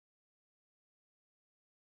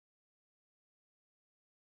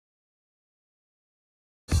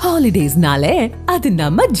Holidays nale, adu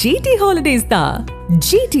namma GT Holidays da.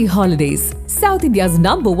 GT Holidays, South India's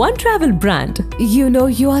 #1 travel brand. You know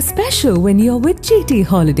you are special when you're with GT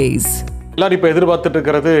Holidays. எல்லாரும் இப்ப எதிர்பார்த்துட்டு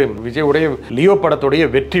இருக்கிறது விஜயுடைய Leo படத்துடைய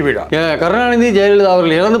வெற்றி விழா. கருணாநிதி ஜெயலலிதா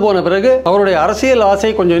அவர்கள் இறந்து போன பிறகு அவருடைய அரசியல்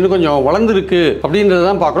ஆசை இன்னும் கொஞ்சம் வளர்ந்துருக்கு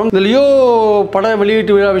அப்படின்றதான் பார்க்கணும். இந்த லியோ பட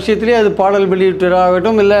வெளியீட்டு விழா விஷயத்திலேயே அது பாடல் வெளியீட்டு விழா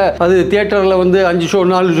ஆகட்டும், இல்ல அது தியேட்டர்ல 5 ஷோ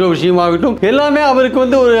 4 ஷோ விஷயமாகட்டும், எல்லாமே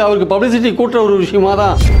அவருக்கு பப்ளிசிட்டி கூட்டுற ஒரு விஷயமா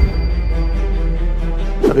தான்.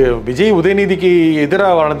 அது விஜய் உதயநிதிக்கு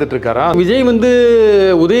எதிராக வளர்ந்துட்டு இருக்காரா? விஜய்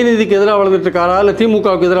உதயநிதிக்கு எதிராக வளர்ந்துட்டு இருக்காரா, இல்ல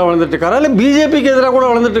திமுகவுக்கு எதிராக வளர்ந்துட்டு இருக்காரா, இல்ல பிஜேபிக்கு எதிராக கூட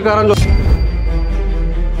வளர்ந்துட்டு இருக்காரா?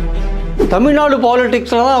 தமிழ்நாடு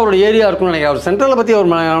பாலிடிக்ஸ்ல தான் அவருடைய ஏரியா இருக்கும்னு நினைக்கிறேன். அவர் சென்ட்ரலை பற்றி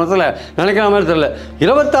அவர் மனசில் நினைக்கிற மாதிரி தெரியல.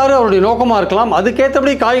 26 அவருடைய நோக்கமாக இருக்கலாம்,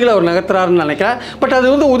 அதுக்கேற்றபடி காய்களை அவர் நகர்த்துறாருன்னு நினைக்கிறேன். பட்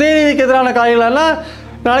அது உதயநிதிக்கு எதிரான காய்களாலாம்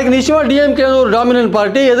நாளைக்கு நிச்சயமாக டிஎம்கே ஒரு டாமினன்ட்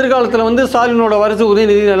பார்ட்டி. எதிர்காலத்தில் ஸ்டாலினோட வாரிசு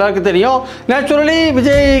உதயநிதி எல்லாருக்கும் தெரியும். நேச்சுரலி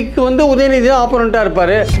விஜய்க்கு உதயநிதி தான் ஆப்போனண்ட்டாக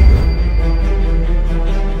இருப்பார்.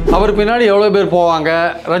 அவர் பின்னாடி எவ்வளோ பேர் போவாங்க?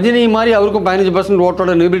 ரஜினி மாதிரி அவருக்கும் 15%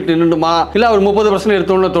 ஓட்டோட நிரூபிட்டு நின்றுமா, இல்லை அவர் 30%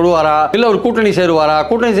 எடுத்தோன்னு தொடுவாரா, இல்லை அவர் கூட்டணி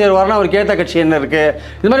சேருவார்னா அவருக்கு ஏற்ற கட்சி என்ன இருக்கு?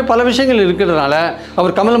 இது மாதிரி பல விஷயங்கள் இருக்கிறதுனால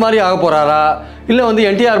அவர் கமல் மாதிரி ஆக போறாரா, இல்லை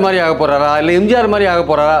என்டிஆர் மாதிரி ஆக போறாரா, இல்லை எம்ஜிஆர் மாதிரி ஆக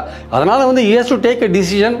போறாரா? அதனால he has to take a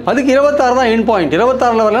decision. அதுக்கு 26 தான் எண்ட் பாயிண்ட்.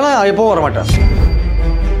 26 வரலன்னா எப்பவும் வர மாட்டார்.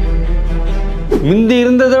 முந்தி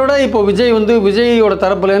இருந்ததை விட இப்போ விஜயோட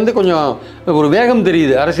தரப்புலேருந்து கொஞ்சம் ஒரு வேகம்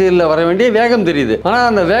தெரியுது, அரசியலில் வர வேண்டிய வேகம் தெரியுது. ஆனால்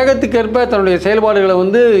அந்த வேகத்துக்கு ஏற்ப தன்னுடைய செயல்பாடுகளை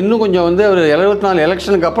இன்னும் கொஞ்சம் அவர் 74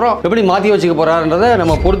 எலெக்ஷனுக்கு அப்புறம் எப்படி மாற்றி வச்சுக்க போறாருன்றதை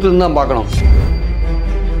நம்ம பொறுத்து தான் பார்க்கணும்.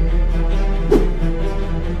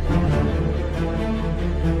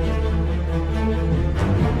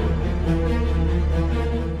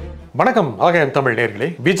 வணக்கம் ஆகாயம் தமிழ் நேயர்களே.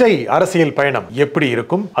 விஜய் அரசியல் பயணம் எப்படி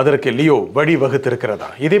இருக்கும், அதற்கு லியோ வழி வகுத்திருக்கிறதா?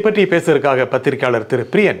 இதை பற்றி பேசுவதற்காக பத்திரிகையாளர் திரு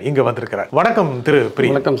பிரியன் இங்க வந்திருக்கிறார். வணக்கம் திரு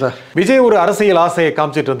பிரியன். வணக்கம் சார். விஜய் ஒரு அரசியல் ஆசையை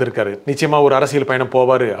காமிச்சிட்டு வந்திருக்காரு. நிச்சயமா ஒரு அரசியல் பயணம்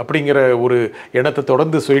போவாரு அப்படிங்கிற ஒரு எண்ணத்தை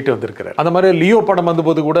தொடர்ந்து சொல்லிட்டு வந்திருக்கிறார். அந்த மாதிரி லியோ படம்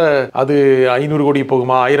வந்தபோது கூட அது 500 கோடி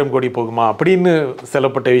போகுமா, 1000 கோடி போகுமா அப்படின்னு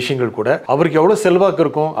சொல்லப்பட்ட விஷயங்கள் கூட அவருக்கு எவ்வளவு செல்வாக்கு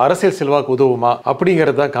இருக்கும், அரசியல் செல்வாக்கு உதவுமா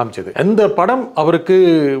அப்படிங்கறத காமிச்சது. இந்த படம் அவருக்கு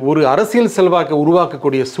ஒரு அரசியல் செல்வாக்கை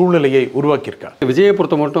உருவாக்கக்கூடிய சூழ்நிலை உருவாக்கியிருக்கார். விஜயை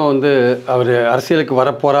பொறுத்த மட்டும் அவர் அரசியலுக்கு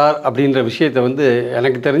வரப்போறார் அப்படின்ற விஷயத்தை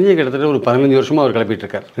எனக்கு தெரிஞ்சு கிட்டத்தட்ட ஒரு 15 வருஷமா அவர் கிளப்பிட்டு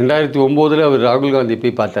இருக்கார். 2009 அவர் ராகுல் காந்தி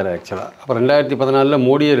போய் பார்த்தாரு ஆக்சுவலா. அப்புறம் 2014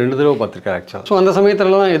 மோடியை 2 தடவை பார்த்திருக்காரு ஆக்சுவலா. ஸோ அந்த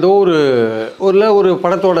சமயத்துலலாம் ஏதோ ஒரு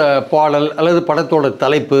படத்தோட பாடல் அல்லது படத்தோட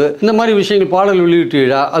தலைப்பு, இந்த மாதிரி விஷயங்கள், பாடல் வெளியீட்டு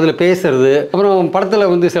விழா, அதில் பேசுறது, அப்புறம்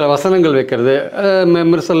படத்தில் சில வசனங்கள் வைக்கிறது,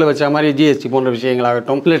 மிர்சலில் வச்ச மாதிரி ஜிஎஸ்டி போன்ற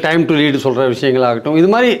விஷயங்களாகட்டும், இல்லை டைம் டு லீடு சொல்ற விஷயங்களாகட்டும்,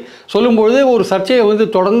 இது மாதிரி சொல்லும்போது ஒரு சர்ச்சையை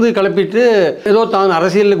தொடர்ந்து கிளப்பிட்டு ஏதோ தான்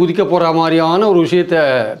அரசியலில் குதிக்க போற மாதிரியான ஒரு விஷயத்தை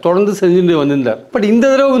தொடர்ந்து செஞ்சுட்டு வந்திருந்தார். பட் இந்த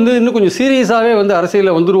தடவை இன்னும் கொஞ்சம் சீரியஸாகவே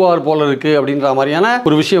அரசியலில் வந்துருவார் போல இருக்கு அப்படின்ற மாதிரியான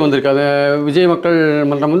ஒரு விஷயம் வந்திருக்கு. அது விஜய் மக்கள்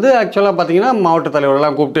மன்றம் ஆக்சுவலாக பார்த்தீங்கன்னா மாவட்ட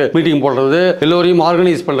தலைவர்கள்லாம் கூப்பிட்டு மீட்டிங் போடுறது, எல்லோரையும்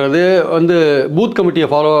ஆர்கனைஸ் பண்ணுறது, பூத் கமிட்டியை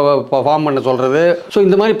ஃபார்ம் பண்ண சொல்றது. ஸோ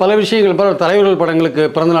இந்த மாதிரி பல விஷயங்கள், தலைவர்கள் படங்களுக்கு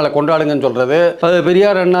பிறந்தநாளை கொண்டாடுங்கன்னு சொல்றது, அது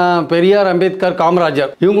பெரியார் அண்ணா, பெரியார், அம்பேத்கர்,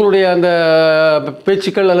 காமராஜர் இவங்களுடைய அந்த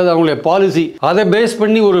பேச்சுக்கள் அல்லது அவங்களுடைய பாலிசி, அதை பேஸ்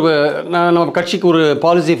பண்ணி நம்ம கட்சிக்கு ஒரு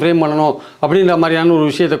பாலிசி ஃப்ரேம் பண்ணணும் அப்படின்ற மாதிரியான ஒரு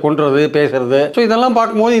விஷயத்தை கொண்டுறது, பேசுறது. ஸோ இதெல்லாம்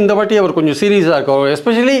பார்க்கும்போது இந்த வாட்டி அவர் கொஞ்சம் சீரியஸாக இருக்கும்.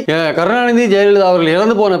 எஸ்பெஷலி கருணாநிதி ஜெயலலிதா அவர்கள்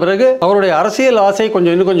இறந்து போன பிறகு அவருடைய அரசியல் ஆசை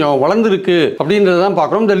இன்னும் கொஞ்சம் வளர்ந்துருக்கு அப்படின்றதான்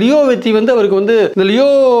பார்க்கணும். இந்த லியோ வெற்றி அவருக்கு இந்த லியோ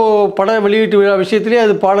பட வெளியீட்டு விழா விஷயத்திலேயே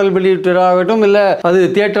அது பாடல் வெளியீட்டு விழா ஆகட்டும், இல்லை அது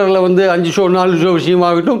தியேட்டர்ல 5 ஷோ 4 ஷோ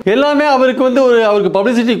விஷயமாகட்டும், எல்லாமே அவருக்கு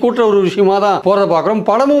பப்ளிசிட்டி கூட்டுற ஒரு விஷயமா தான் போறதை பார்க்குறோம்.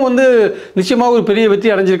 படமும் நிச்சயமாக ஒரு பெரிய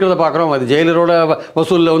வெற்றி அடைஞ்சிருக்கிறத பார்க்குறோம். அது ஜெயிலரோட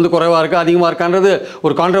வசூலில் குறைவா இருக்கா அதிகமா இருக்கான்றது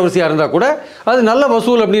ஒரு கான்ட்ரவர்சியா இருந்தா கூட அது நல்ல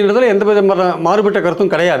வசூல் அப்படின்றதுல எந்த வித மாறுபட்ட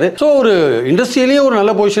கருத்தும் கிடையாது. ஸோ ஒரு இண்டஸ்ட்ரியிலேயே ஒரு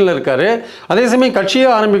நல்ல பொசிஷன்ல இருக்காரு. அதே சமயம் கட்சியை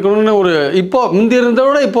ஆரம்பிக்கணும்னு இப்போ முந்தி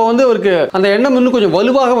இருந்ததோட இப்போ அவருக்கு அந்த எண்ணம் இன்னும் கொஞ்சம்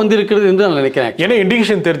வலுவாக வந்திருக்கிறது என்று நான் நினைக்கிறேன். என்ன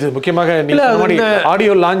இண்டிகேஷன் தெரிஞ்சது? முக்கியமாக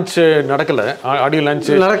ஆடியோ லான்ச் நடக்கல,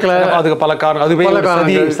 அதுக்கு பல காரணம்,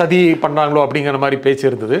 அதுவே சதி பண்றாங்களோ அப்படிங்கிற மாதிரி பேச்சு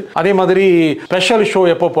இருந்தது. அதே மாதிரி ஸ்பெஷல் ஷோ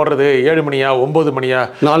எப்போ போடுறது, 7 மணியா 9 மணியா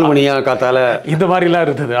 4 மணியா காத்தால, இந்த மாதிரி எல்லாம்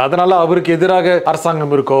இருந்தது. அதனால அவருக்கு எதிராக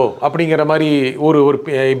அரசாங்கம் இருக்கோ அப்படிங்கிற மாதிரி ஒரு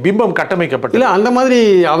பிம்பம் கட்டமைக்கப்பட்டது. இல்ல அந்த மாதிரி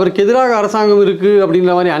அவருக்கு எதிராக அரசாங்கம் இருக்கு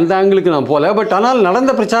அப்படிங்கிற மாதிரி அந்த ஆங்கிளுக்கு நான் போல. பட் ஆனால்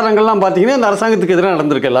நடந்த பிரச்சாரங்கள்லாம் பார்த்தீங்கன்னா இந்த அரசாங்கத்துக்கு எதிராக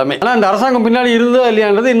நடந்திருக்கு எல்லாமே. ஆனால் அந்த அரசாங்கம் பின்னாடி இருந்ததா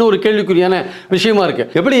இல்லையான்றது இன்னொரு கேள்விக்குறியான விஷயமா இருக்கு.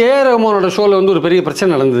 எப்படி ஏஆர் ரஹ்மானோட ஷோல ஒரு பெரிய பிரச்சனை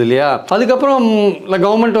நடந்தது இல்லையா? அதுக்கப்புறம்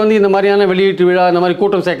கவர்மெண்ட் இந்த மாதிரியான வெளியீட்டு விழா இந்த மாதிரி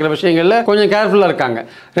கூட்டம் சேர்க்கிற விஷயங்கள்ல கொஞ்சம் கேர்ஃபுல்லா இருக்காங்க.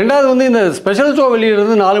 ரெண்டாவது வந்து இந்த ஸ்பெஷல் ஷோ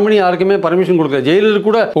வெளியிடுறது 4 மணி யாருக்குமே பர்மிஷன் கொடுக்கல. ஜெயிலருக்கு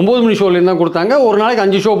கூட 9 மணி ஷோல தான் கொடுத்தாங்க. ஒரு நாளைக்கு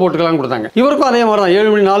 5 ஷோ போட்டுக்கலாம் கொடுத்தாங்க. இவருக்கும் அதே மாதிரி தான்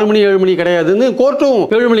 7 மணி 4 மணி 7 மணி கிடையாதுன்னு கோர்ட்டும்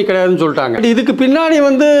 7 மணி கிடையாதுன்னு சொல்லிட்டாங்க. இதுக்கு பின்னாடி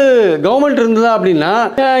வந்து கவர்மெண்ட் இருந்ததா அப்படின்னா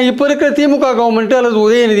இப்ப இருக்கிற திமுக கவர்மெண்ட் அல்லது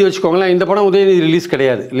உதயநிதி வச்சுக்கோங்களேன். இந்த படம் உதயநிதி ரிலீஸ்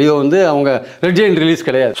கிடையாது. லியோ வந்து அவங்க ரெட் ஜெயின் ரிலீஸ்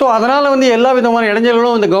கிடையாது. ஸோ அதனால வந்து எல்லா விதமான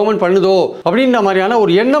இடைஞ்சல்களும் இந்த கவர்மெண்ட் பண்ணுதோ அப்படின்ற மாதிரியான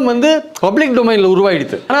ஒரு எண்ணம் வந்து பப்ளிக் டொமைன்ல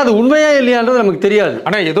உருவாயிடுது. ஆனா அது உண்மையா இல்லையான்றது நமக்கு தெரியாது.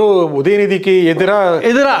 ஆனா ஏதோ உதயநிதிக்கு எதிரா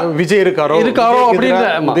விஜய் இருக்காரோ அப்படின்ற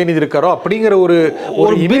உதயநிதி இருக்காரோ அப்படிங்கிற ஒரு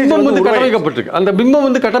பிம்பம் வந்து கட்டமைக்கப்பட்டிருக்கு. அந்த பிம்பம்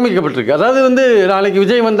வந்து கட்டமைக்கப்பட்டிருக்கு. அதாவது வந்து நாளைக்கு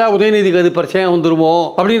விஜய் வந்தா உதயநிதிக்கு அது பிரச்சனை வந்துருமோ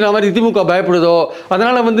அப்படின்ற மாதிரி திமுக பயப்படுதோ,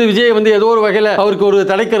 அதனால வந்து விஜய் வந்து ஏதோ ஒரு வகையில அவருக்கு ஒரு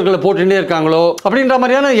தலைக்கர்களை போட்டுட்டே இருக்காங்களோ அப்படின்ற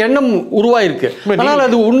மாதிரியான எண்ணம் உருவாயிருக்கு. ஆனால்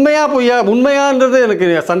அது உண்மையா பொய்யா, உண்மையான்றது எனக்கு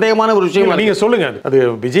சந்தேகமான ஒரு விஷயம். நீங்க சொல்லுங்க, அது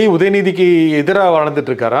விஜய் உதயநிதிக்கு எதிராக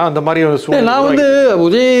வளர்ந்துட்டு இருக்காரா? அந்த மாதிரி நான் வந்து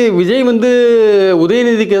விஜய் வந்து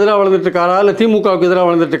உதயநிதிக்கு எதிராக வளர்ந்துட்டு இருக்காரா, இல்ல திமுகவுக்கு எதிராக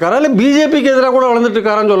வளர்ந்துட்டு இருக்காரா, இல்ல பிஜேபிக்கு எதிராக கூட வளர்ந்துட்டு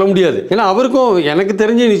இருக்காரான்னு சொல்ல முடியாது. ஏன்னா அவருக்கும் எனக்கு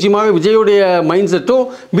தெரிஞ்சு நிச்சயமாக விஜயோடைய மைண்ட் செட்டும்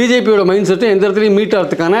பிஜேபியோட மைண்ட் செட்டும் எந்த இடத்துலையும் மீட்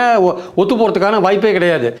ஆகிறதுக்கான ஒத்து போறதுக்கான வாய்ப்பே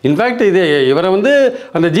கிடையாது. இன்ஃபேக்ட் இது இவரை வந்து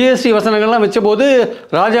அந்த ஜிஎஸ்டி வசனங்கள்லாம் வச்ச போது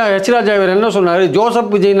ராஜா இவர் என்ன சொன்னாரு,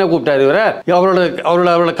 ஜோசப் விஜய்னு கூப்பிட்டாரு. இவரை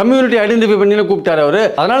அவரோட கம்யூனிட்டி ஐடென்டிஃபை பண்ணி கூப்பிட்டாரு அவரு.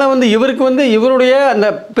 அதனால வந்து இவருக்கு வந்து இவருடைய அந்த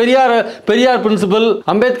பெரியார் பிரின்சிபல்,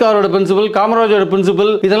 அம்பேத்கரோட பிரின்சிபல், காமராஜரோட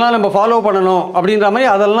பிரின்சிபல் இதெல்லாம் நம்ம ஃபாலோ பண்ணணும் அப்படின்ற மாதிரி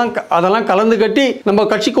அதெல்லாம் கலந்து கட்டி நம்ம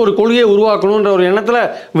கட்சிக்கு ஒரு கொள்கையை உருவாக்கணும்ன்ற ஒரு எண்ணத்துல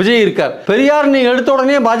விஜய் இருக்கார். பெரியார் நீ எடுத்த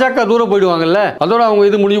உடனே பாஜக தூரம் போயிடுவாங்கல்ல, அதோட அவங்க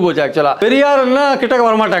இது முடிஞ்சு போச்சு. ஆக்சுவலா பெரியார்னா கிட்டக்க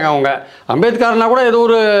வரமாட்டாங்க அவங்க. அம்பேத்கர்னா கூட ஏதோ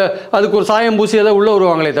ஒரு அதுக்கு ஒரு சாயம் பூசி ஏதோ உள்ள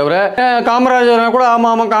வருவாங்களே தவிர, காமராஜர்னா கூட ஆமா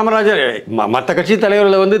காமராஜர், மற்ற கட்சி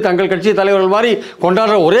தலைவர்களை வந்து தங்கள் கட்சி தலைவர்கள் மாதிரி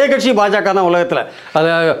கொண்டாடுற ஒரே கட்சி பாஜக தான் உலகத்தில்.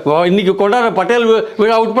 அதை இன்னைக்கு கொண்டாடுற பட்டேல்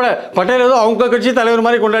விழா உட்பட பட்டேல் ஏதோ அவங்க கட்சி தலைவர்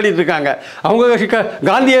மாதிரி கொண்டாடிட்டு இருக்காங்க. அவங்க கட்சி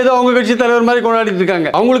காந்தி ஏதோ அவங்க கட்சி தலைவர் மாதிரி கொண்டாடிட்டு இருக்காங்க.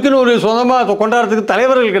 அவங்களுக்குன்னு ஒரு சொந்தமாக கொண்டாடுறதுக்கு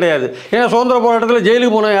தலைவர்கள் கிடையாது. ஏன்னா சுதந்திர போராட்டத்தில்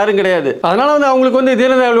ஜெயிலுக்கு போன யாரும் கிடையாது. அதனால வந்து அவங்களுக்கு வந்து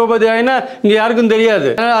தீனதயாள் உபாத்யாயனா இங்க யாருக்கும் தெரியாது.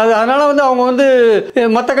 அதனால வந்து அவங்க வந்து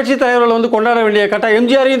மற்ற கட்சி தலைவர்கள் வந்து கொண்டாட வேண்டிய கட்டாயம்.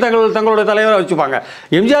 எம்ஜிஆரையும் தங்களோட தலைவராக வச்சுப்பாங்க.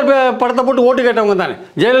 எம்ஜிஆர் படத்தை போட்டு ஓட்டு கேட்டவங்க தானே,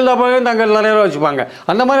 ஜெயலலிதா தங்கள் தலைவராக வச்சுப்பாங்க.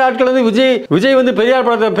 அந்த மாதிரி ஆட்கள் வந்து விஜய் வந்து பெரியார்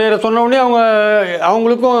படத்தை பேரை சொன்ன உடனே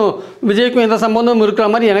அவங்களுக்கும் விஜய்க்கும் எந்த சம்பந்தமும் இருக்கிற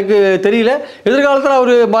மாதிரி எனக்கு தெரியல. எதிர்காலத்தில்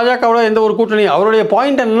அவர் பாஜகவோட எந்த ஒரு கூட்டணி, அவருடைய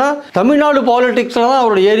பாயிண்ட் என்னன்னா தமிழ்நாடு பாலிடிக்ஸ்ல தான்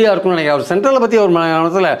அவருடைய ஏரியா இருக்கும்னு நினைக்கிறேன். அவர் சென்ட்ரலை பத்தி அவர்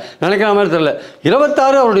மனசில் நினைக்கிற மாதிரி தெரியல.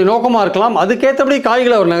 26 அவருடைய நோக்கமா இருக்கலாம், அதுக்கேற்றபடி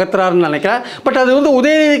காய்களை அவர் நகர்த்துறாருன்னு நினைக்கிறேன். பட் அது வந்து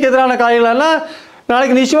உதயநிதிக்கு எதிரான காய்கள்னா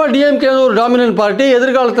நாளைக்கு நிச்சயமாக டிஎம்கே ஒரு டாமினன்ட் பார்ட்டி.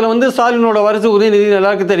 எதிர்காலத்தில் வந்து ஸ்டாலினோட வாரிசு உதயநிதி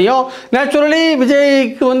எல்லாருக்கும் தெரியும். நேச்சுரலி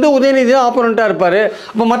விஜய்க்கு வந்து உதயநிதி தான் ஆப்போனண்ட்டாக இருப்பார்.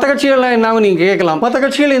 அப்போ மற்ற கட்சிகள்லாம் என்ன நீங்கள் கேட்கலாம். மற்ற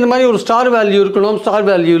கட்சிகள் இந்த மாதிரி ஒரு ஸ்டார் வேல்யூ இருக்கணும், ஸ்டார்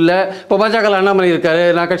வேல்யூ இல்லை. இப்போ பாஜக அண்ணாமலை இருக்காரு,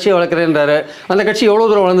 நான் கட்சியை வளர்க்குறேன்றாரு. அந்த கட்சி எவ்வளோ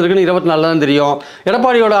தூரம் வளர்ந்துருக்குன்னு 24 தான் தெரியும்.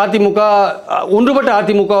 எடப்பாடியோட அதிமுக ஒன்றுபட்ட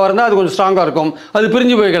அதிமுகவாக இருந்தால் அது கொஞ்சம் ஸ்ட்ராங்காக இருக்கும், அது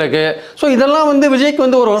பிரிஞ்சு போய் கிடக்கு. ஸோ இதெல்லாம் வந்து விஜய்க்கு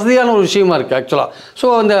வந்து ஒரு வசதியான ஒரு விஷயமா இருக்குது ஆக்சுவலாக.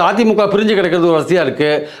 ஸோ அந்த அதிமுக பிரிஞ்சு கிடக்கிறது ஒரு வசதியாக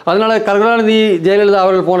இருக்குது. அதனால கருணாநிதி ஜெயலலிதா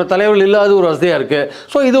அவர்கள் போன தலைவர்கள் இல்லாத ஒரு வசதியாக இருக்குது.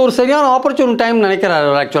 ஸோ இது ஒரு சரியான ஆப்பர்ச்சுனிட்டி டைம் நினைக்கிறாரு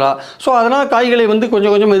ஆக்சுவலாக. ஸோ அதனால் காய்களை வந்து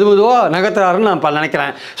கொஞ்சம் கொஞ்சம் மெதுவாக நகர்த்துறாருன்னு நான்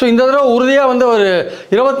நினைக்கிறேன். ஸோ இந்த தடவை உறுதியாக வந்து ஒரு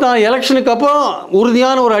 24 எலெக்ஷனுக்கு அப்புறம்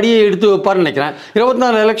உறுதியான ஒரு அடியை எடுத்து வைப்பார்னு நினைக்கிறேன்.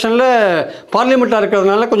 24 எலெக்ஷனில் பார்லிமெண்ட்டாக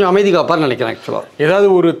இருக்கிறதுனால கொஞ்சம் அமைதி காப்பார்னு நினைக்கிறேன் ஆக்சுவலாக. ஏதாவது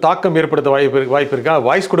ஒரு தாக்கம் ஏற்படுத்த வாய்ப்பு இருக்கா?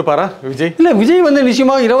 வாய்ஸ் கொடுப்பாரா விஜய்? இல்லை, விஜய் வந்து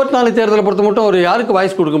நிச்சயமாக 24 தேர்தலை பொறுத்த மட்டும் ஒரு யாருக்கு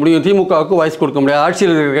வாய்ஸ் கொடுக்க முடியும்? திமுகவுக்கு வாய்ஸ் கொடுக்க முடியாது.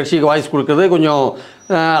 ஆட்சியில் இருக்கிற கட்சிக்கு வாய்ஸ் கொடுக்குறது கொஞ்சம்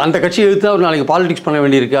அந்த கட்சியை எடுத்து அவர் நாளைக்கு பாலிடிக்ஸ் பண்ண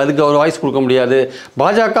வேண்டியிருக்கு, அதுக்கு அவர் வாய்ஸ் கொடுக்க முடியாது.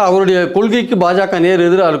 பாஜக அவருடைய கொள்கைக்கு பாஜக நேர்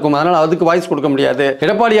எதிராக இருக்கும், அதனால் அதுக்கு வாய்ஸ் கொடுக்க முடியாது.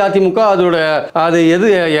 எடப்பாடி அதிமுக அது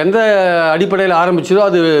எந்த அடிப்படையில் ஆரம்பிச்சதோ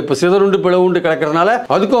அது இப்போ சிதறுண்டு பிளவுண்டு கிடக்கிறதுனால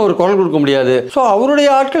அதுக்கும் அவர் குரல் கொடுக்க முடியாது. ஸோ அவருடைய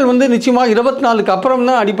ஆட்கள் வந்து நிச்சயமாக 24க்கு அப்புறம்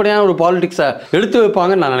தான் அடிப்படையான ஒரு பாலிடிக்ஸை எடுத்து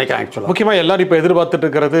வைப்பாங்கன்னு நான் நினைக்கிறேன். ஆக்சுவலாக முக்கியமாக எல்லாரும் இப்போ எதிர்பார்த்துட்டு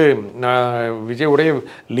இருக்கிறது விஜயுடைய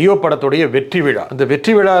லியோ படத்துடைய வெற்றி விழா. அந்த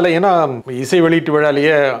வெற்றி விழாவில் ஏன்னா இசை வெளியீட்டு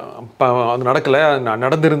விழாலேயே அது நடக்கலை,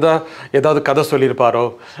 நடந்திருந்தா ஏதாவது கதை சொல்லியிருப்பாரோ,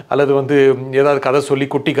 அல்லது வந்து ஏதாவது கதை சொல்லி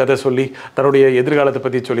குட்டி கதை சொல்லி தன்னுடைய எதிர்காலத்தை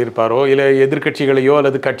பற்றி சொல்லியிருப்பாரோ, இல்லை எதிர்கட்சிகளையோ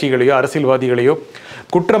அல்லது கட்சிகளையோ அரசியல்வாதிகளையோ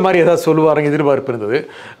குற்ற மாதிரி ஏதாவது சொல்லுவாருங்க எதிர்பார்ப்பு இருந்தது.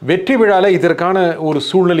 வெற்றி விழாவில் இதற்கான ஒரு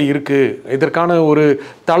சூழ்நிலை இருக்குது, இதற்கான ஒரு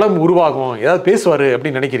தளம் உருவாகும், ஏதாவது பேசுவார்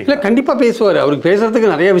அப்படின்னு நினைக்கிறீங்க? இல்லை, கண்டிப்பாக பேசுவார். அவருக்கு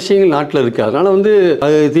பேசுறதுக்கு நிறைய விஷயங்கள் நாட்டில் இருக்குது. அதனால் வந்து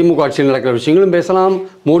அது திமுக ஆட்சியில் நடக்கிற விஷயங்களும் பேசலாம்,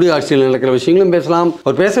 மோடி ஆட்சியில் நடக்கிற விஷயங்களும் பேசலாம்.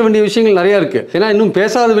 அவர் பேச வேண்டிய விஷயங்கள் நிறையா இருக்குது. ஏன்னா இன்னும்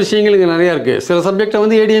பேசாத விஷயங்கள் இங்கே நிறையா இருக்குது. சில சப்ஜெக்ட் சப்ஜெக்டை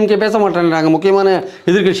வந்து ஏடிஎம்கே பேச மாட்டேன்றாங்க, முக்கியமான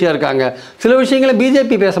எதிர்கட்சியாக இருக்காங்க. சில விஷயங்களை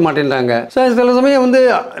பிஜேபி பேச மாட்டேன்றாங்க. சில சமயம் வந்து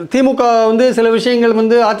திமுக வந்து சில விஷயங்கள்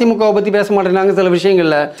வந்து அதிமுகவை பற்றி பேச மாட்டேங்கிறாங்க,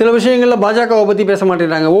 சில விஷயங்களில் பாஜகவை பற்றி பேச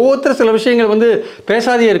மாட்டேங்கிறாங்க. ஒவ்வொருத்தர் சில விஷயங்கள் வந்து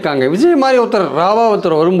பேசாதே இருக்காங்க. விஜய் மாதிரி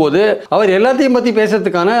ஒருத்தர் வரும்போது அவர் எல்லாத்தையும் பற்றி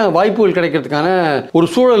பேசுறதுக்கான வாய்ப்புகள் கிடைக்கிறதுக்கான ஒரு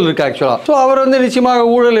சூழல் இருக்கு ஆக்சுவலா. ஸோ அவர் வந்து நிச்சயமாக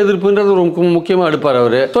ஊழல் எதிர்ப்புன்றது ஒரு முக்கியமாக எடுப்பார்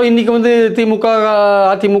அவர். ஸோ இன்னைக்கு வந்து திமுக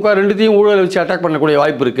அதிமுக ரெண்டுத்தையும் ஊழல் வச்சு அட்டாக் பண்ணக்கூடிய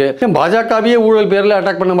வாய்ப்பு இருக்கு. பாஜகவே ஊழல் பேரில்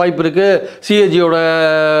அட்டாக் பண்ண வாய்ப்பு இருக்கு. சிஏஜியோட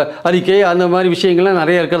அறிக்கை அந்த மாதிரி விஷயங்கள்லாம்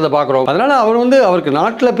நிறைய இருக்கிறத பார்க்குறோம். அதனால அவர் வந்து அவருக்கு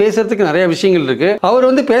நாட்டில் பேசுறதுக்கு நிறைய விஷயங்கள் இருக்கு. அவர்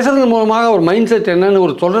வந்து பேசுறது மூலமாக ஒரு மைண்ட் செட் என்னன்னு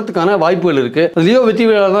ஒரு சொல்றதுக்கான வாய்ப்புகள் இருக்கு. லியோ வெற்றி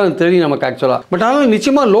விழா தான் தெரியும் நமக்கு ஆக்சுவலா. பட் ஆனால்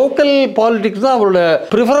நிச்சயமா லோக்கல் பாலிடிக்ஸ் தான் அவரோட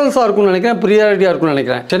ப்ரிஃபரன்ஸாக இருக்கும்னு நினைக்கிறேன், ப்ரியாரிட்டியாக இருக்கும்னு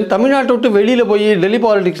நினைக்கிறேன். தமிழ்நாட்டை விட்டு வெளியில் போய் டெல்லி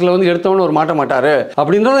பாலிடிக்ஸில் வந்து எடுத்தவொன்னு ஒரு மாட்ட மாட்டாரு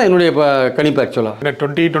அப்படின்றத என்னுடைய கணிப்பு ஆக்சுவலா.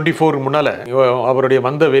 2024 முன்னால அவருடைய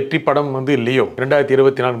வந்த வெற்றி படம் வந்து லியோ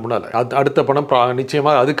 2024 முன்னால அடுத்த படம்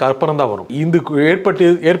நிச்சயமா அதுக்கு அப்புறம் தான் வரும். இந்த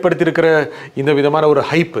ஏற்படுத்தியிருக்கிற இந்த விதமான ஒரு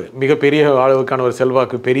ஹைப், மிகப்பெரிய அளவுக்கான ஒரு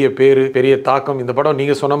செல்வாக்கு, பெரிய பேரு, பெரிய தாக்கம். இந்த படம்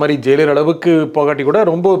நீங்க சொன்ன மாதிரி ஜெயிலர் அளவுக்கு போகாட்டி கூட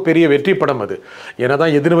ரொம்ப பெரிய வெற்றி படம் அது.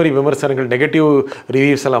 ஏன்னாதான் எதிர்மறை விமர்சனங்கள், நெகட்டிவ்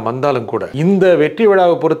ரிவ்யூஸ் எல்லாம் வந்தாலும் கூட இந்த வெற்றி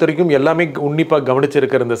விழாவை பொறுத்த வரைக்கும் எல்லாமே உன்னிப்பாக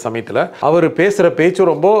கவனிச்சிருக்கிற இந்த சமயத்தில் அவர் பேசுற பேச்சு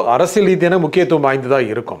ரொம்ப அரசியல் ரீதியான முக்கியத்துவம்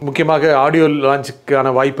வாய்ந்ததாக இருக்கும். முக்கியமாக ஆடியோ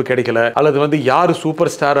லான்ச்சுக்கான வாய்ப்பு கிடைக்கல, அல்லது வந்து யார்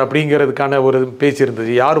சூப்பர் ஸ்டார் அப்படிங்கிறதுக்கான ஒரு பேச்சு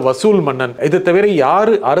இருந்தது, யார் வசூல் மன்னன், இதை தவிர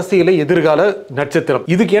யார் அரசியலை எதிர்கால நட்சத்திரம்,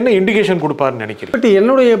 இதுக்கு என்ன இண்டிகேஷன் கொடுப்பாருன்னு நினைக்கிறேன். பட்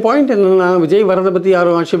என்னுடைய பாயிண்ட் என்னன்னா, விஜய் வரதை பற்றி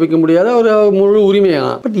யாரும் ஆட்சேபிக்க முடியாத ஒரு முழு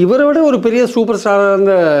உரிமையான. பட் இவரை விட ஒரு பெரிய சூப்பர் ஸ்டாராக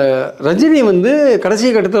இருந்த ரஜினி வந்து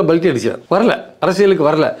கடைசி கட்டத்தில் பல்ட்டி அடிச்சார், வரல, அரசியலுக்கு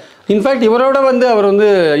வரல. இன்ஃபேக்ட் இவரோட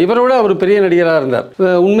அவர் பெரிய நடிகராக இருந்தார்.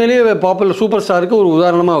 உண்மையிலேயே பாப்புலர் சூப்பர் ஸ்டாருக்கு ஒரு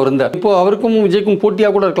உதாரணமாக இருந்தார். இப்போ அவருக்கும் விஜய்க்கும்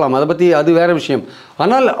போட்டியாக கூட இருக்கலாம், அதை பற்றி அது வேற விஷயம்.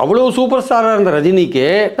 ஆனால் அவ்வளோ சூப்பர் ஸ்டாராக இருந்த ரஜினிக்கு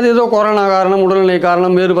அது ஏதோ கொரோனா காரணம், உடல்நிலை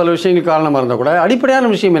காரணம், வேறு பல விஷயங்கள் காரணமாக இருந்தால் கூட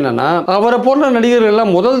அடிப்படையான விஷயம் என்னன்னா, அவரை போன்ற நடிகர்கள்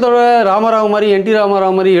எல்லாம் முதல் தடவை ராமராவ் மாதிரி, என்டி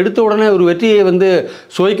ராமராவ் மாதிரி எடுத்த உடனே ஒரு வெற்றியை வந்து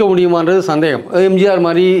சுவைக்க முடியுமான்றது சந்தேகம். எம்ஜிஆர்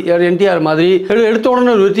மாதிரி, என்டிஆர் மாதிரி எடுத்த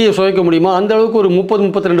உடனே ஒரு வெற்றியை சுவைக்க முடியுமா? அந்த அளவுக்கு ஒரு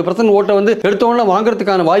 30-32% ஓட்டை வந்து எடுத்த உடனே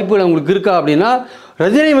வாங்குறதுக்கான வாய்ப்பு உங்களுக்கு இருக்கா அப்படின்னா,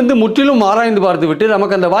 ரஜினி வந்து முற்றிலும் ஆராய்ந்து பார்த்து விட்டு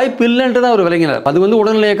நமக்கு அந்த வாய்ப்பு இல்லைன்ட்டு தான் அவர் விளங்கினார். அது வந்து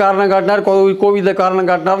உடல்நிலையை காரணம் காட்டினார், கோவித காரணம்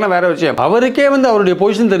காட்டினார்னா வேற விஷயம். அவருக்கே வந்து அவருடைய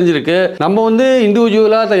பொசிஷன் தெரிஞ்சிருக்கு. நம்ம வந்து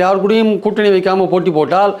இண்டிவிஜுவலாக யார் கூடயும் கூட்டணி வைக்காம போட்டி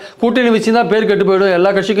போட்டால், கூட்டணி வச்சு தான் பேர் கெட்டு போயிடும்,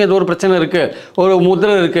 எல்லா கட்சிக்கும் ஏதோ ஒரு பிரச்சனை இருக்கு, ஒரு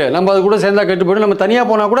முத்திரை இருக்கு, நம்ம அது கூட சேர்ந்தா கெட்டு போயிடும், நம்ம தனியாக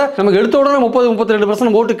போனால் கூட நமக்கு எடுத்த உடனே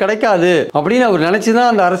 30-32% ஓட்டு கிடைக்காது அப்படின்னு அவர் நினைச்சு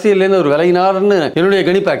தான் அந்த அரசியல்லேருந்து அவர் விலகினார்னு என்னுடைய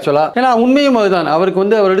கணிப்பு ஆக்சுவலா. ஏன்னா உண்மையும் அதுதான். அவருக்கு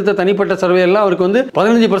வந்து அவர் எடுத்த தனிப்பட்ட சர்வே எல்லாம் அவருக்கு வந்து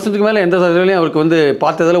 15% மேலே எந்த சர்வேலையும் அவருக்கு வந்து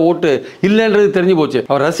பார்த்ததுல ஓட்டு இல்லைன்றது தெரிஞ்சு போச்சு.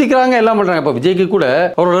 அவர் ரசிக்கிறாங்க, எல்லாம் பண்றாங்க. இப்போ விஜய்க்கு கூட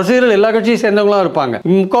அவரோட ரசிகர்கள் எல்லா கட்சியும் சேர்ந்தவங்களா இருப்பாங்க.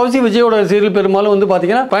 முக்கால்வாசி விஜயோட ரசிகர்கள் பெரும்பாலும் வந்து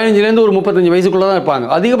பாத்தீங்கன்னா 15 ஒரு 35 வயசுக்குள்ள தான் இருப்பாங்க.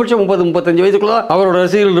 அதிகபட்சம் 30-35 வயசுக்குள்ள அவரோட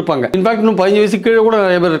ரசிகர்கள் இருப்பாங்க. இன்ஃபேக்ட் இன்னும் 15 வயசு கீழே கூட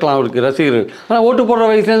நிறைய பேர் இருக்கலாம் அவருக்கு ரசிகர்கள். ஆனால் ஓட்டு போடுற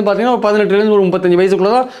வயசுல இருந்து பாத்தீங்கன்னா ஒரு 18 ஒரு 35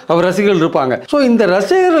 வயசுக்குள்ள தான் அவர் ரசிகர்கள் இருப்பாங்க. ஸோ இந்த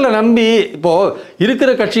ரசிகர்களை நம்பி இப்போ இருக்கிற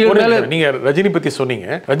கட்சிகள், நீங்க ரஜினி பத்தி சொன்னீங்க,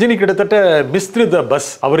 ரஜினி கிட்டத்தட்ட மிஸ்ட்ரி த பஸ்.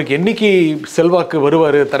 அவருக்கு என்னைக்கு செல்வாக்கு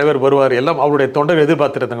வருவாரு, தலைவர் வருவார், எல்லாம் அவருடைய தொண்டர்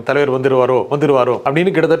எதிர்பார்த்திருந்தாங்க. தலைவர் வந்துருவாரோ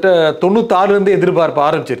அப்படின்னு கிட்டத்தட்ட 96 இருந்து எதிர்பார்ப்பு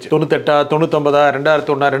ஆரம்பிச்சிருச்சு. 98, 99,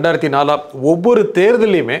 2001, 2004 ஒவ்வொரு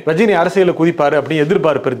தேர்தலையுமே ரஜினி அரசியல குதிப்பாரு அப்படின்னு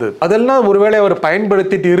எதிர்பார்ப்பு இருந்தது. அதெல்லாம் ஒருவேளை அவர்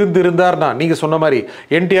பயன்படுத்திட்டு இருந்தார்னா, நீங்க சொன்ன மாதிரி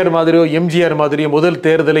என்டிஆர் மாதிரியோ எம்ஜிஆர் மாதிரியோ முதல்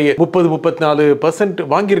தேர்தலை 30-34%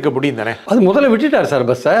 வாங்கியிருக்க முடியும் தானே. அது முதல்ல விட்டுட்டார் சார்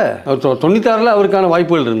பஸ். 96 அவருக்கான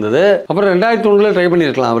வாய்ப்புகள் இருந்தது. அப்புறம் 2001 ட்ரை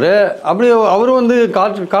பண்ணியிருக்கலாம் அவரு. அப்படி அவரும் வந்து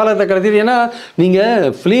காலத்தை கடத்தி. ஏன்னா நீங்க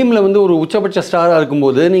பிலிம்ல வந்து ஒரு உச்சபட்ச ஸ்டாரா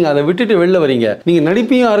இருக்கும்போது நீங்க அதை விட்டுட்டு வெளில வரீங்க, நீங்க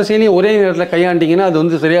நடிப்பையும் அரசியலையும் ஒரே நேரத்தில் கையாண்டிங்கன்னா அது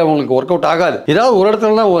வந்து சரியா உங்களுக்கு ஒர்க் அவுட் ஆகாது. ஏதாவது ஒரு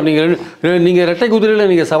இடத்துல தான் நீங்க ரெட்டை குதிரையில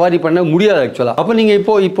நீங்க சவாரி பண்ண முடியாது ஆக்சுவலா. அப்ப நீங்க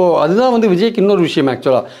இப்போ அதுதான் வந்து விஜய்க்கு இன்னொரு விஷயம்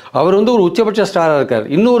ஆக்சுவலா. அவர் வந்து ஒரு உச்சபட்ச ஸ்டாரா இருக்காரு.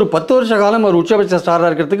 இன்னும் ஒரு 10 வருஷ காலம் அவர் உச்சபட்ச ஸ்டாரா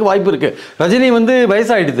இருக்கிறதுக்கு வாய்ப்பு இருக்கு. ரஜினி வந்து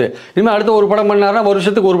வயசாயிடுது, இனிமேல் அடுத்த ஒரு படம் பண்ணாருன்னா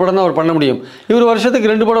வருஷத்துக்கு ஒரு படம் தான் அவர் பண்ண முடியும். இவர்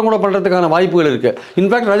வருஷத்துக்கு 2 படம் கூட பண்றதுக்கான வாய்ப்புகள் இருக்கு.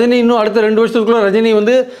 இன்ஃபேக்ட் ரஜினி இன்னும் அடுத்த 2 வருஷத்துக்குள்ள ரஜினி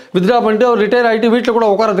வந்து வித்ரா பண்ணிட்டு அவர் ரிட்டையர் ஆகிட்டு வீட்டில் கூட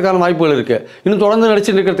உட்காரத்துக்கான வாய்ப்புகள் இருக்கு. இன்னும் தொடர்ந்து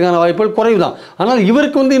நடிச்சுட்டு இருக்கிறதுக்கான வாய்ப்புகள் குறைவு தான். ஆனால்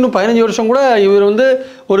இவருக்கு வந்து இன்னும் 15 வருஷம் கூட இவர் வந்து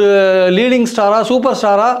ஒரு லீடிங் ஸ்டாரா, சூப்பர்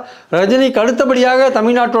ஸ்டாரா, ரஜினிக்கு அடுத்தபடியாக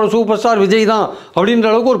தமிழ்நாட்டோட சூப்பர் ஸ்டார் விஜய் தான் அப்படின்ற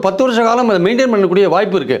அளவுக்கு ஒரு 10 வருஷ காலம் அதை மெயின்டைன் பண்ணக்கூடிய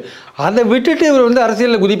வாய்ப்பு இருக்கு. அதை விட்டுட்டு இவர் வந்து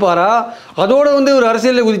அரசியலில் குதிப்பாரா? அதோட வந்து ஒரு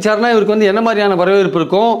அரசியலில் குதிச்சாருன்னா இவருக்கு வந்து என்ன மாதிரியான வரவேற்பு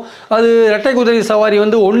இருக்கும்? அது இரட்டை குதிரை சவாரி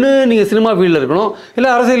வந்து ஒன்று நீங்கள் சினிமா ஃபீல்டில் இருக்கணும், இல்லை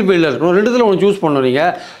அரசியல் ஃபீல்டில் இருக்கணும். ரெண்டுத்தில் ஒன்று சூஸ் பண்ணுறீங்க.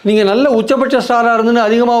 நீங்கள் நல்ல உச்சபட்ச ஸ்டாராக இருந்துன்னு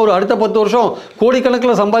அதிகமாக ஒரு அடுத்த 10 வருஷம்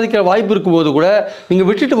கோடிக்கணக்கில் சம்பாதிக்கிற வாய்ப்பு இருக்கும்போது கூட நீங்கள்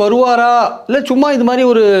விட்டுட்டு வருவாரா? இல்லை சும்மா இது மாதிரி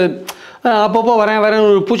ஒரு அப்பப்போ வரேன்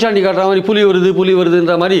ஒரு பூச்சாண்டி காட்டுற மாதிரி புலி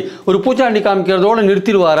வருதுன்ற மாதிரி ஒரு பூச்சாண்டி காமிக்கிறதோட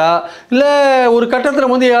நிறுத்திடுவாரா, இல்லை ஒரு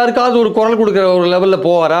கட்டத்தில் வந்து யாருக்காவது ஒரு குரல் கொடுக்குற ஒரு லெவலில்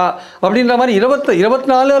போவாரா அப்படின்ற மாதிரி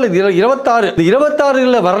 24 அல்லது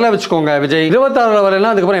 26 வரல வச்சுக்கோங்க. விஜய் 26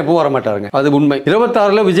 வரலன்னா அதுக்கப்புறம் எப்பவும் வர மாட்டாருங்க, அது உண்மை.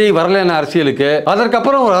 26 விஜய் வரலன்னு அரசியலுக்கு,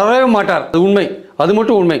 அதற்கப்புறம் வரவே மாட்டார், அது உண்மை, அது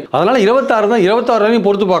மட்டும் உண்மை. அதனால 26 தான், 26 வரையும்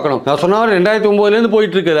பொறுத்து பார்க்கணும். நான் சொன்ன 2009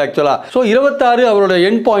 போயிட்டு இருக்குது ஆக்சுவலா. ஸோ 26 அவரோட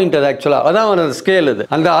எண்ட் பாயிண்ட், அது ஆக்சுவலா அதான் அவரோட ஸ்கேல்.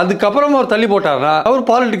 அது அதுக்கப்புறம் அவர் தள்ளி போட்டார்னா அவர்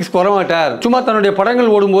பாலிடிக்ஸ்க்கு வர மாட்டார். சும்மா தன்னுடைய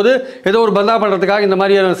படங்கள் ஓடும்போது ஏதோ ஒரு பந்தா பண்றதுக்காக இந்த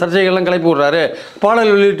மாதிரியான சர்ச்சைகள்லாம் கிளப்பி விடுறாரு,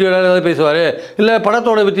 பாடல் வெளியீட்டு ஏதாவது பேசுவாரு, இல்ல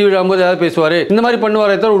படத்தோட வெற்றி விடாம்போது ஏதாவது பேசுவாரு, இந்த மாதிரி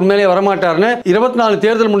பண்ணுவாரே தவிர உண்மையிலேயே வரமாட்டார்னு 24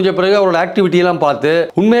 தேர்தல் முடிஞ்ச பிறகு அவரோட ஆக்டிவிட்டி எல்லாம் பார்த்து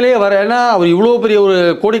உண்மையிலேயே வர, ஏன்னா அவர் இவ்வளவு பெரிய ஒரு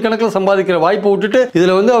கோடிக்கணக்கில் சம்பாதிக்கிற வாய்ப்பை விட்டுட்டு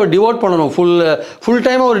இதுல வந்து அவர் டிவோட் பண்ணணும், ஃபுல்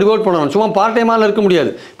டைம் அவர் டிவோட் பண்ணணும், சும்மா பார்ட் டைமாக இருக்க முடியாது.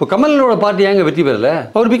 இப்போ கமலோட பார்ட்டி ஏங்க வெற்றி பெறல?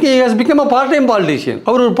 அவர் பிகம் பார்ட் டைம் பாலிட்டிஷியன்.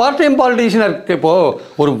 அவர் ஒரு பார்ட் டைம் பாலிட்டிஷியனாக இருக்கு. இப்போ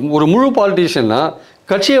ஒரு முழு பாலிட்டிஷியன்னா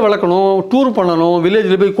கட்சியை வளர்க்கணும், டூர் பண்ணணும்,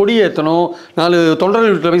 வில்லேஜில் போய் கொடி ஏற்றணும், 4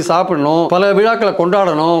 தொண்டர்கள் வீட்டில் போய் சாப்பிடணும், பல விழாக்களை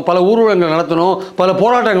கொண்டாடணும், பல ஊர்வலங்கள் நடத்தணும், பல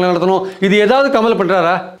போராட்டங்கள் நடத்தணும். இது ஏதாவது கமல்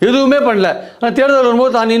பண்ணுறாரா? எதுவுமே பண்ணல. ஆனால் தேர்தல்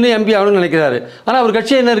வரும்போது தான் இன்னும் எம்பி ஆகணும்னு நினைக்கிறாரு. ஆனால் அவர்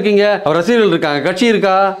கட்சி என்ன இருக்கீங்க? அவர் ரசிகர்கள் இருக்காங்க, கட்சி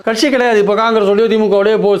இருக்கா? கட்சி கிடையாது. இப்போ காங்கிரஸோடய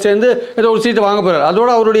திமுகவோடய சேர்ந்து ஏதோ ஒரு சீட்டு வாங்க போறாரு, அதோட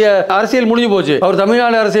அவருடைய அரசியல் முடிஞ்சு போச்சு. அவர்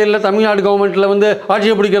தமிழ்நாடு அரசியலில் தமிழ்நாடு கவர்மெண்ட்ல வந்து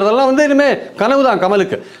ஆட்சியை பிடிக்கிறதெல்லாம் வந்து இனிமே கனவு தான்